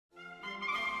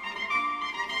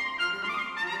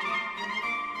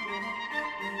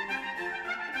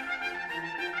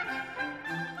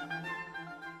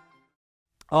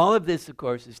All of this, of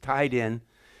course, is tied in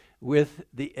with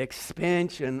the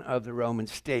expansion of the Roman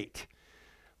state.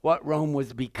 What Rome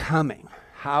was becoming,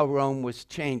 how Rome was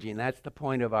changing. That's the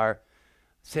point of our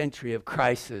century of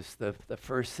crisis, the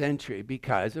first century,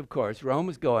 because, of course, Rome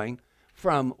was going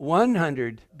from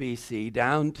 100 BC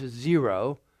down to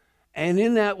 0, and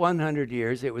in that 100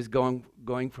 years, it was going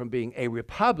from being a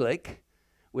republic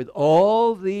with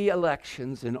all the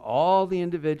elections and all the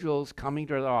individuals coming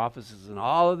to their offices and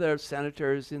all of their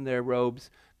senators in their robes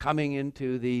coming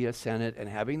into the Senate and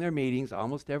having their meetings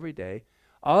almost every day.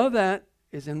 All of that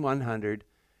is in 100,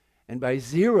 and by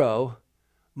 0,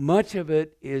 much of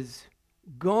it is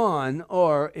gone,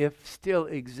 or if still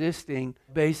existing,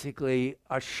 basically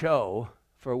a show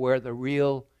for where the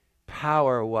real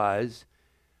power was.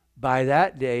 By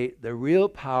that day, the real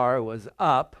power was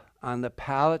up on the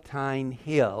Palatine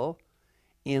Hill,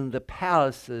 in the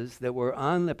palaces that were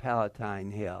on the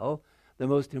Palatine Hill, the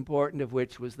most important of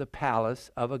which was the palace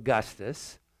of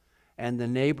Augustus and the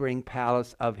neighboring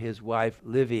palace of his wife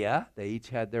Livia. They each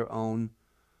had their own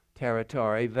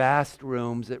territory, vast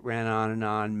rooms that ran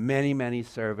on, many, many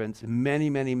servants, many,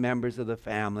 many members of the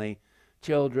family,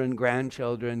 children,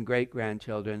 grandchildren,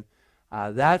 great-grandchildren.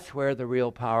 That's where the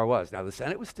real power was. Now, the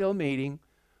Senate was still meeting.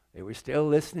 They were still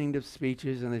listening to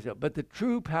speeches, but the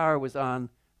true power was on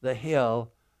the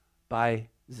hill by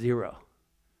 0,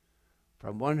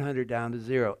 from 100 down to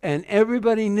 0. And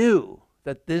everybody knew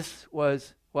that this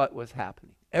was what was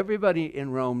happening. Everybody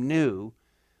in Rome knew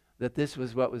that this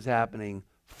was what was happening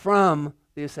from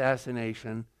the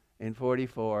assassination in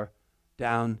 44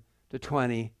 down to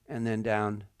 20 and then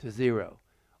down to 0.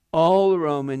 All the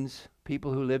Romans,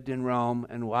 people who lived in Rome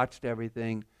and watched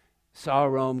everything, saw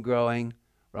Rome growing.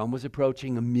 Rome was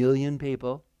approaching 1 million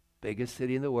people, biggest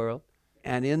city in the world.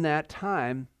 And in that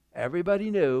time, everybody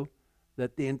knew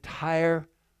that the entire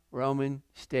Roman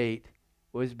state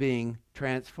was being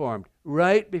transformed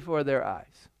right before their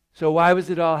eyes. So why was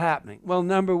it all happening? Well,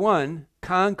 number one,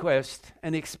 conquest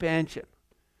and expansion.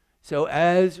 So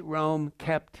as Rome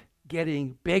kept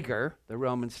getting bigger, the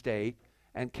Roman state,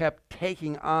 and kept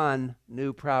taking on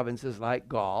new provinces like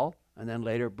Gaul, and then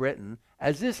later Britain,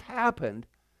 as this happened,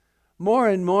 more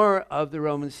and more of the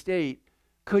Roman state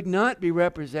could not be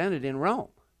represented in Rome.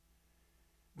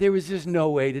 There was just no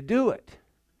way to do it.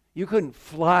 You couldn't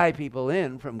fly people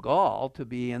in from Gaul to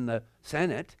be in the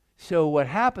Senate. So what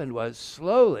happened was,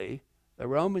 slowly, the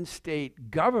Roman state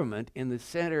government in the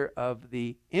center of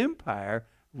the empire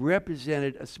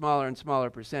represented a smaller and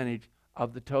smaller percentage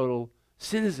of the total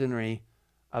citizenry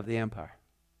of the empire.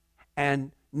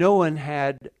 And no one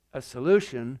had a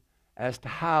solution as to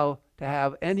how to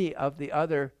have any of the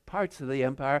other parts of the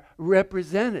empire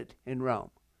represented in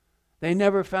Rome. They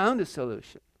never found a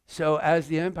solution. So as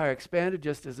the empire expanded,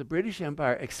 just as the British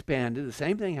Empire expanded, the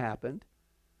same thing happened.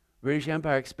 British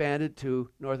Empire expanded to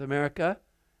North America,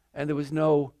 and there was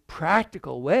no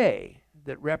practical way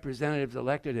that representatives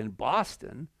elected in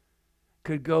Boston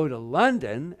could go to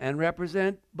London and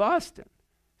represent Boston.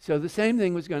 So the same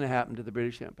thing was going to happen to the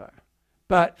British Empire.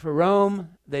 But for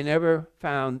Rome, they never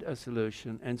found a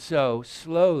solution. And so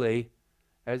slowly,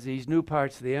 as these new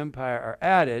parts of the empire are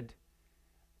added,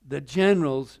 the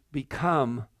generals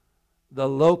become the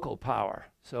local power.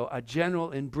 So a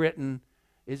general in Britain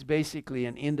is basically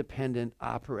an independent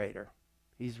operator.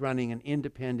 He's running an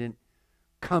independent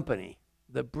company,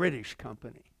 the British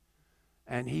company.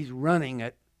 And he's running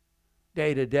it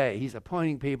day to day. He's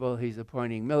appointing people, he's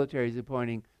appointing military, he's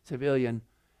appointing civilian,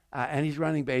 and he's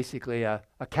running basically a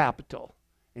capital.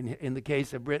 In the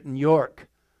case of Britain, York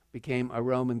became a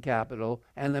Roman capital,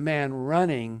 and the man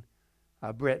running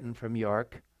Britain from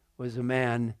York was a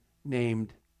man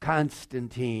named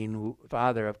Constantine,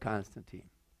 father of Constantine.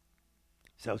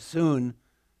 So soon,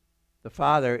 the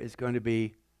father is going to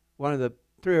be one of the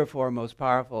 3 or 4 most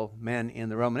powerful men in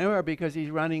the Roman Empire, because he's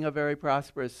running a very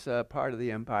prosperous part of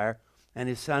the empire, and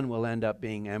his son will end up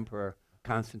being Emperor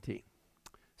Constantine.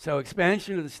 So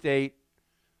expansion of the state,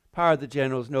 power of the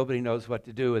generals, nobody knows what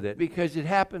to do with it because it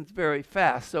happens very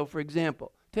fast. So for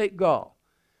example, take Gaul.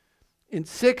 In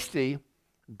 60,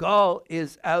 Gaul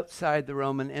is outside the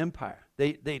Roman Empire.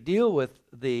 They deal with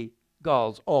the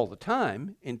Gauls all the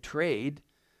time in trade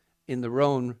in the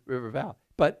Rhone River Valley,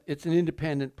 but it's an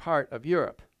independent part of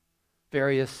Europe.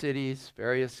 Various cities,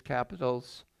 various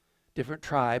capitals, different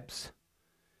tribes,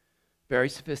 very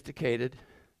sophisticated.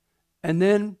 And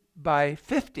then by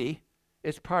 50,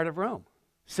 it's part of Rome.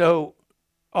 So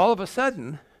all of a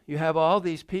sudden, you have all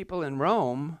these people in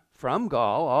Rome from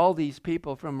Gaul, all these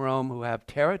people from Rome who have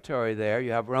territory there.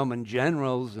 You have Roman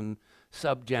generals and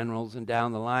sub-generals and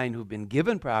down the line who've been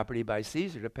given property by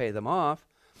Caesar to pay them off.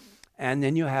 And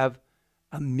then you have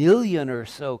 1 million or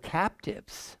so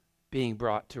captives being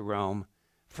brought to Rome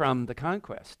from the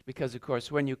conquest. Because, of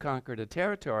course, when you conquered a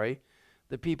territory,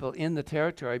 the people in the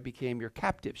territory became your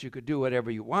captives. You could do whatever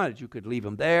you wanted. You could leave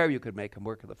them there. You could make them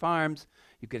work at the farms.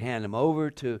 You could hand them over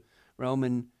to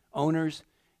Roman owners.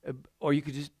 Or you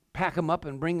could just pack them up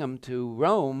and bring them to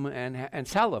Rome and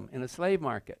sell them in a slave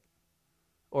market.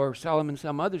 Or sell them in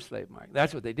some other slave market.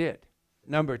 That's what they did.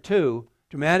 Number two,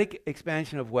 dramatic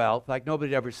expansion of wealth like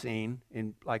nobody had ever seen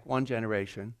in like one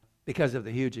generation, because of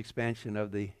the huge expansion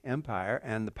of the empire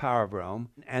and the power of Rome.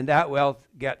 And that wealth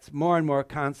gets more and more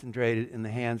concentrated in the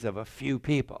hands of a few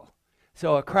people.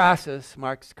 So Crassus,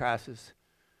 Marcus Crassus,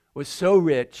 was so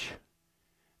rich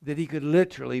that he could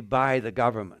literally buy the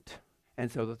government.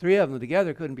 And so the three of them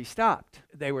together couldn't be stopped.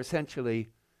 They were essentially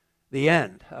the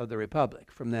end of the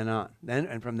Republic from then on.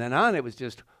 And from then on, it was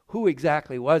just, who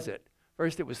exactly was it?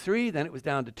 First it was 3, then it was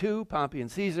down to 2, Pompey and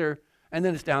Caesar, and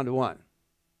then it's down to 1.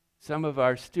 Some of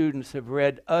our students have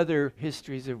read other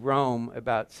histories of Rome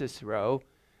about Cicero,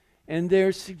 and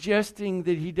they're suggesting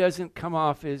that he doesn't come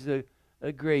off as a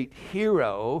great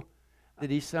hero, that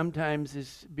he sometimes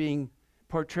is being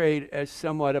portrayed as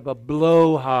somewhat of a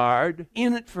blowhard,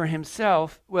 in it for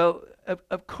himself. Well,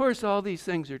 of course all these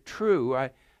things are true.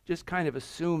 I just kind of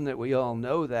assume that we all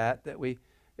know that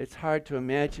it's hard to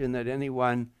imagine that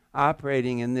anyone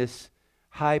operating in this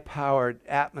high-powered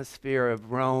atmosphere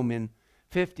of Rome in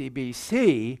 50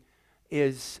 BC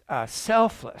is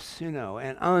selfless,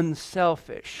 and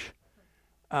unselfish.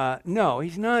 No,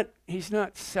 he's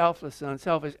not selfless and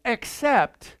unselfish,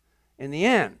 except in the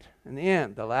end,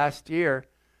 the last year,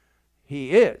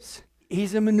 he is.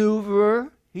 He's a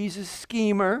maneuverer, he's a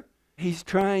schemer, he's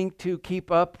trying to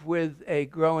keep up with a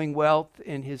growing wealth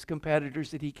in his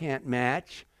competitors that he can't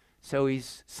match, so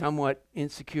he's somewhat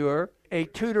insecure. A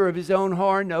tooter of his own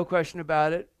horn, no question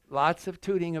about it. Lots of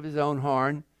tooting of his own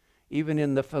horn, even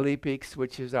in the Philippics,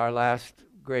 which is our last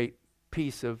great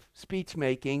piece of speech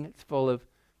making. It's full of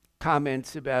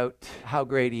comments about how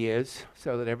great he is,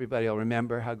 so that everybody will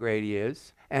remember how great he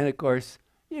is. And of course,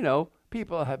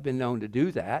 people have been known to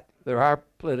do that. There are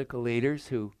political leaders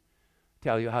who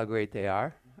tell you how great they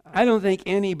are. I don't think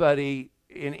anybody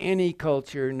in any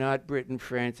culture, not Britain,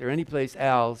 France, or any place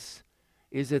else,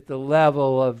 is at the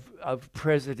level of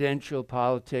presidential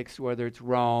politics, whether it's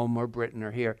Rome or Britain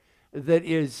or here, that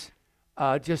is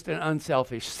just an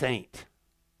unselfish saint.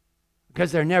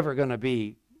 Because they're never going to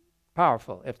be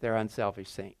powerful if they're unselfish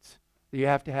saints. You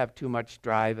have to have too much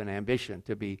drive and ambition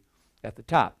to be at the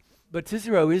top. But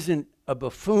Cicero isn't a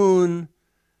buffoon.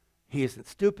 He isn't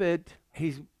stupid.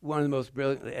 He's one of the most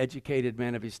brilliantly educated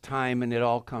men of his time, and it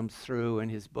all comes through in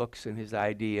his books and his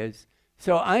ideas.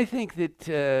 So I think that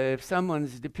if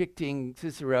someone's depicting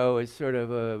Cicero as sort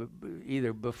of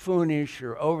either buffoonish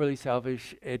or overly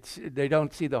selfish, they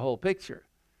don't see the whole picture.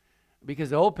 Because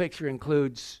the whole picture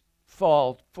includes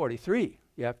fall 43.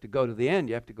 You have to go to the end.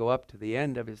 You have to go up to the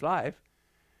end of his life.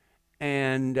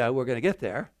 And we're going to get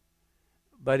there.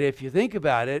 But if you think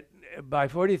about it, by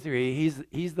 43,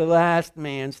 he's the last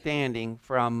man standing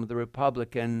from the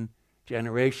Republican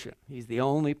generation. He's the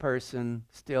only person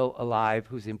still alive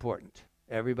who's important.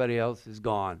 Everybody else is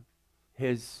gone.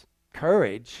 His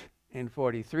courage in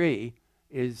 43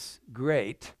 is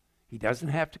great. He doesn't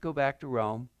have to go back to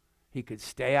Rome. He could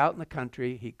stay out in the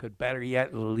country. He could, better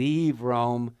yet, leave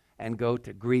Rome and go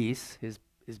to Greece. His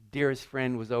dearest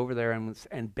friend was over there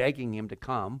and begging him to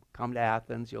come to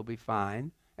Athens, you'll be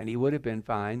fine. And he would have been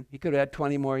fine. He could have had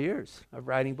 20 more years of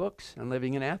writing books and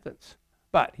living in Athens.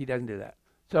 But he doesn't do that.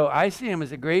 So I see him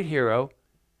as a great hero,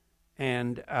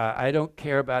 and I don't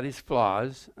care about his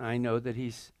flaws. I know that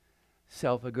he's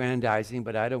self-aggrandizing,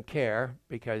 but I don't care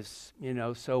because,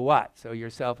 so what? So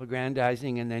you're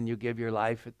self-aggrandizing and then you give your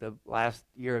life at the last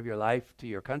year of your life to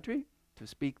your country to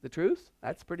speak the truth?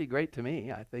 That's pretty great to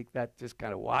me. I think that just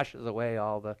kind of washes away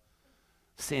all the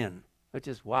sin. It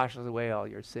just washes away all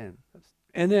your sin.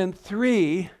 And then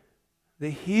 3, the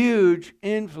huge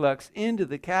influx into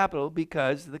the capital,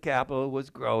 because the capital was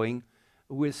growing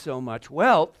with so much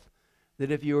wealth that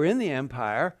if you were in the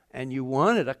empire and you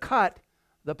wanted a cut,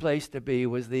 the place to be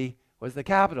was the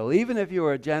capital. Even if you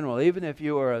were a general, even if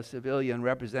you were a civilian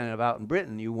representative out in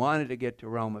Britain, you wanted to get to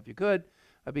Rome if you could,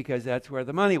 because that's where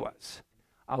the money was.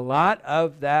 A lot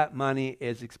of that money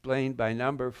is explained by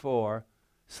number 4,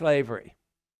 slavery.